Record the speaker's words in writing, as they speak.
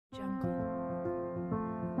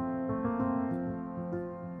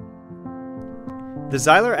The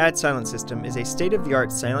Seiler Ad Silent system is a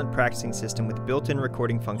state-of-the-art silent practicing system with built-in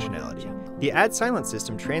recording functionality. The Ad Silent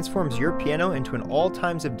system transforms your piano into an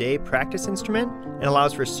all-times-of-day practice instrument and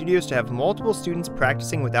allows for studios to have multiple students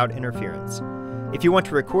practicing without interference. If you want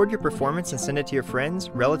to record your performance and send it to your friends,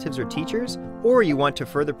 relatives, or teachers, or you want to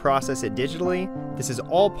further process it digitally, this is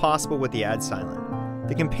all possible with the Ad Silent.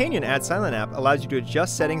 The companion Ad Silent app allows you to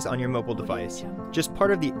adjust settings on your mobile device, just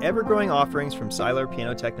part of the ever-growing offerings from Seiler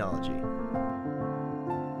Piano Technology.